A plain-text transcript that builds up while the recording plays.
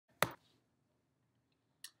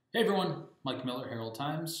Hey everyone, Mike Miller, Herald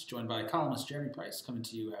Times, joined by columnist Jeremy Price, coming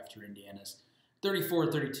to you after Indiana's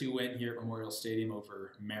 34-32 win here at Memorial Stadium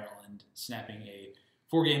over Maryland, snapping a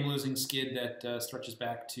four-game losing skid that stretches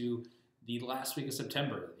back to the last week of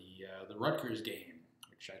September, the Rutgers game,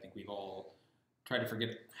 which I think we've all tried to forget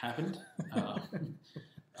happened. But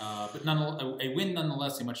a win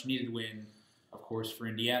nonetheless, a much-needed win, of course, for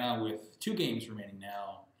Indiana with 2 games remaining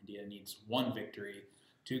now. Indiana needs 1 victory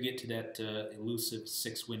to get to that elusive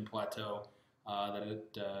 6-win plateau that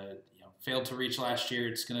it failed to reach last year.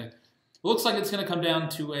 It looks like it's gonna come down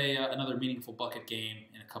to another meaningful bucket game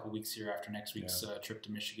in a couple weeks here after next week's trip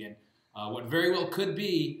to Michigan. What very well could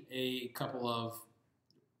be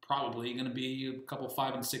probably going to be a couple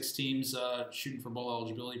 5 and 6 teams shooting for bowl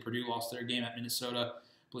eligibility. Purdue lost their game at Minnesota. I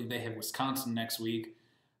believe they have Wisconsin next week.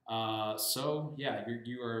 So yeah,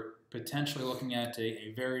 you are potentially looking at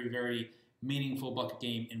a very, very meaningful bucket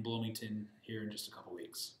game in Bloomington here in just a couple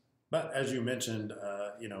weeks. But as you mentioned,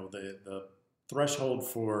 the threshold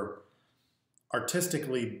for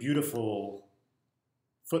artistically beautiful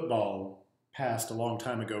football passed a long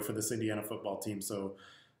time ago for this Indiana football team. So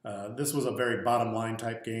this was a very bottom line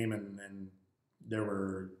type game, and there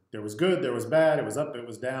was good, there was bad, it was up, it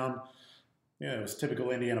was down. Yeah, it was typical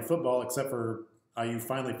Indiana football, except for IU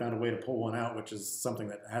finally found a way to pull one out, which is something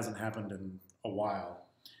that hasn't happened in a while.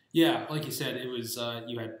 Yeah, like you said, it was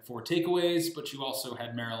you had 4 takeaways, but you also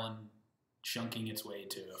had Maryland chunking its way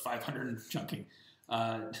to 500 chunking,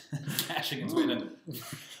 cashing its way to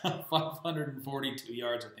 542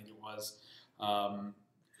 yards, I think it was.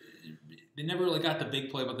 They never really got the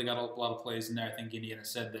big play, but they got a lot of plays in there. I think Indiana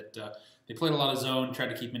said that they played a lot of zone, tried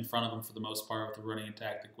to keep in front of them for the most part with the running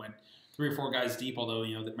attack that went 3 or 4 guys deep, although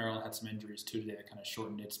that Maryland had some injuries too today that kind of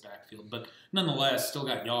shortened its backfield. But nonetheless, still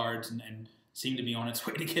got yards and seemed to be on its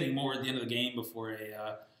way to getting more at the end of the game before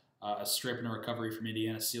a strip and a recovery from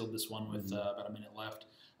Indiana sealed this one with about a minute left.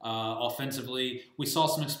 Offensively, we saw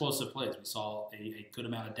some explosive plays. We saw a good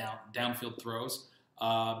amount of downfield throws,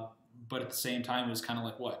 but at the same time, it was kind of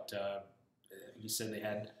like what? You said they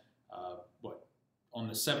had, on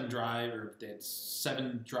the 7 drive, or they had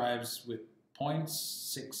 7 drives with points,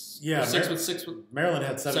 6. Yeah, 6 with Maryland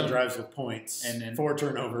had 7 drives with points, and then 4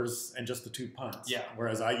 turnovers, and just the 2 punts. Yeah.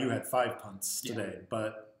 Whereas IU had 5 punts today,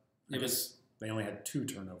 but they only had 2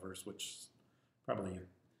 turnovers, which probably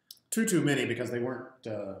too many because they weren't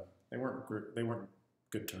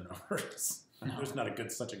good turnovers. No. There's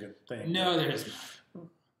not such a good thing. No, there is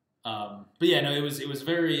not. But yeah, no, it was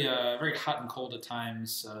very very hot and cold at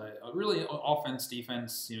times. Really, offense,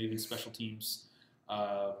 defense, even special teams.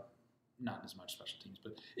 Not as much special teams,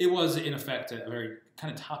 but it was in effect a very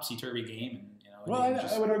kind of topsy-turvy game. And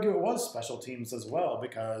I would argue it was special teams as well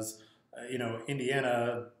because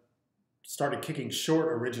Indiana started kicking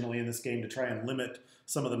short originally in this game to try and limit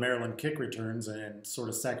some of the Maryland kick returns and sort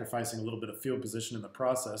of sacrificing a little bit of field position in the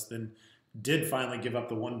process. Then did finally give up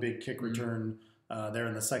the one big kick return there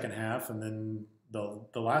in the second half, and then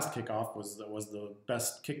the last kickoff was the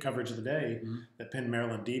best kick coverage of the day that pinned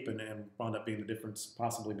Maryland deep and wound up being the difference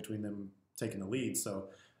possibly between them taking the lead. So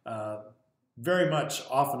very much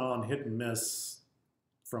off and on, hit and miss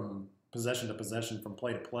from possession to possession, from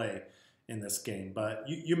play to play in this game. But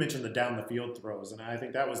you mentioned the down the field throws, and I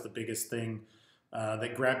think that was the biggest thing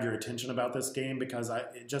that grabbed your attention about this game because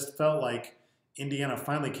it just felt like Indiana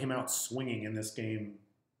finally came out swinging in this game,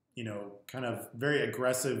 kind of very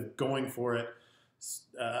aggressive, going for it.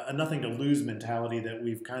 A nothing to lose mentality that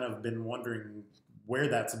we've kind of been wondering where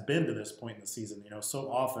that's been to this point in the season.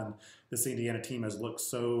 So often this Indiana team has looked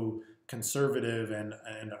so conservative and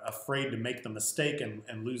afraid to make the mistake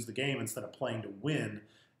and lose the game instead of playing to win.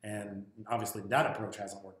 And obviously that approach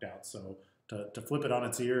hasn't worked out. So to flip it on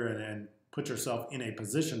its ear and put yourself in a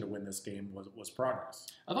position to win this game was progress.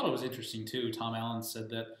 I thought it was interesting too. Tom Allen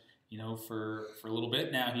said that for a little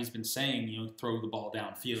bit now, he's been saying, throw the ball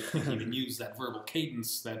downfield. I think he even used that verbal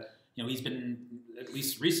cadence that, he's been, at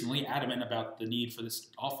least recently, adamant about the need for this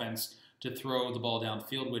offense to throw the ball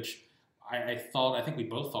downfield, which I think we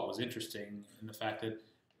both thought was interesting in the fact that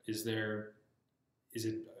has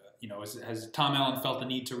Tom Allen felt the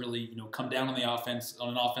need to really, come down on the offense,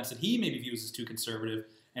 on an offense that he maybe views as too conservative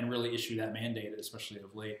and really issue that mandate, especially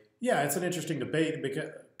of late? Yeah, it's an interesting debate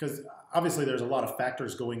because obviously there's a lot of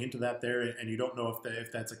factors going into that there, and you don't know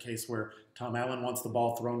if that's a case where Tom Allen wants the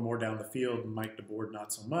ball thrown more down the field and Mike DeBoer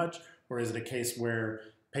not so much, or is it a case where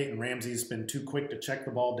Peyton Ramsey's been too quick to check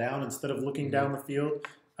the ball down instead of looking down the field,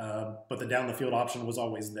 but the down the field option was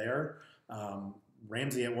always there.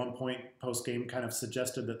 Ramsey at one point post-game kind of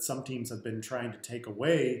suggested that some teams have been trying to take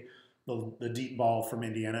away the deep ball from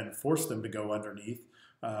Indiana and force them to go underneath,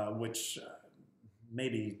 which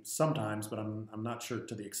maybe sometimes, but I'm not sure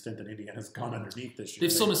to the extent that Indiana's gone underneath this year.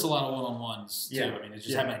 They've still missed a lot of one-on-ones, too. Yeah, I mean, they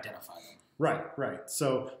just haven't identified them. Right.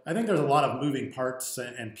 So I think there's a lot of moving parts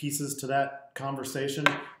and pieces to that conversation,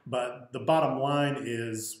 but the bottom line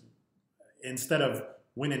is instead of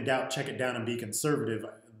when in doubt, check it down and be conservative,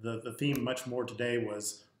 the theme much more today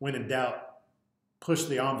was when in doubt, push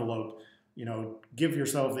the envelope. Give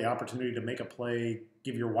yourself the opportunity to make a play,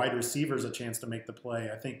 give your wide receivers a chance to make the play.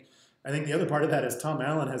 I think the other part of that is Tom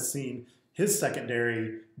Allen has seen his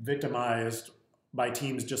secondary victimized by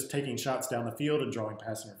teams just taking shots down the field and drawing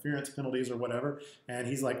pass interference penalties or whatever. And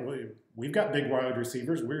he's like, we've got big wide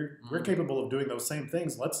receivers. We're capable of doing those same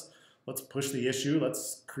things. Let's push the issue.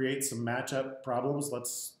 Let's create some matchup problems.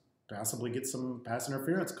 Let's possibly get some pass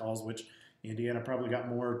interference calls, which Indiana probably got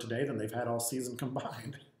more today than they've had all season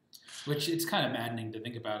combined. Which it's kind of maddening to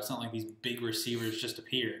think about. It's not like these big receivers just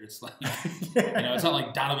appeared. It's like, it's not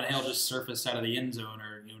like Donovan Hale just surfaced out of the end zone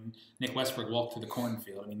or Nick Westbrook walked through the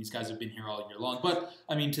cornfield. I mean, these guys have been here all year long. But,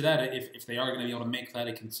 I mean, to that, if they are going to be able to make that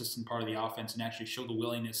a consistent part of the offense and actually show the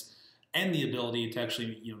willingness and the ability to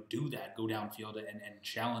actually, do that, go downfield and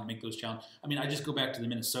challenge, make those challenges. I mean, I just go back to the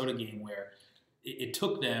Minnesota game where it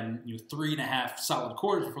took them 3.5 solid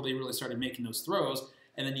quarters before they really started making those throws.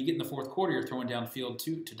 And then you get in the fourth quarter, you're throwing downfield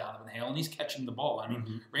to Donovan Hale, and he's catching the ball. I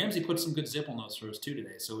mean, Ramsey put some good zip on those throws too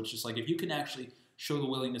today. So it's just like if you can actually show the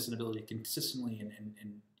willingness and ability to consistently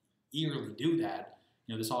and eagerly do that,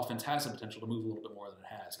 this offense has the potential to move a little bit more than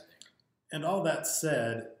it has, I think. And all that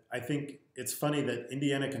said, I think it's funny that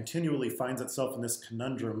Indiana continually finds itself in this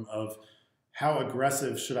conundrum of how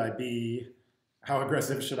aggressive should I be, how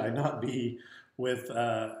aggressive should I not be with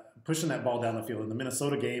pushing that ball down the field. In the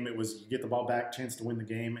Minnesota game, it was you get the ball back, chance to win the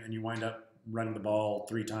game, and you wind up running the ball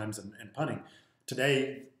 3 times and punting.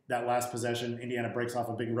 Today, that last possession, Indiana breaks off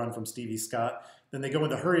a big run from Stevie Scott. Then they go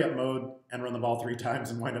into hurry-up mode and run the ball 3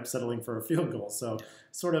 times and wind up settling for a field goal. So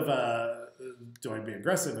sort of, do I be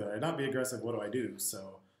aggressive? Do I not be aggressive? What do I do?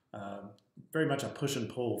 So very much a push and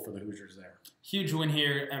pull for the Hoosiers there. Huge win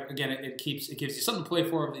here. Again, it gives you something to play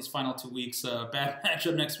for over these final 2 weeks. Bad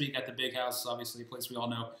matchup next week at the Big House, obviously a place we all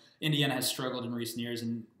know Indiana has struggled in recent years,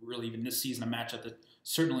 and really even this season a matchup that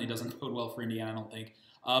certainly doesn't bode well for Indiana, I don't think.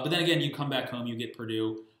 But then again, you come back home, you get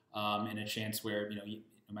Purdue, and a chance where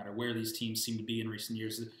no matter where these teams seem to be in recent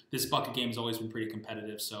years, this bucket game has always been pretty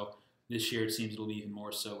competitive. So this year it seems it'll be even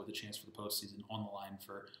more so with a chance for the postseason on the line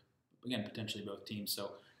for, again, potentially both teams.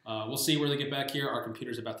 So we'll see where they get back here. Our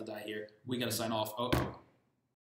computer's about to die here. We got to sign off. Oh.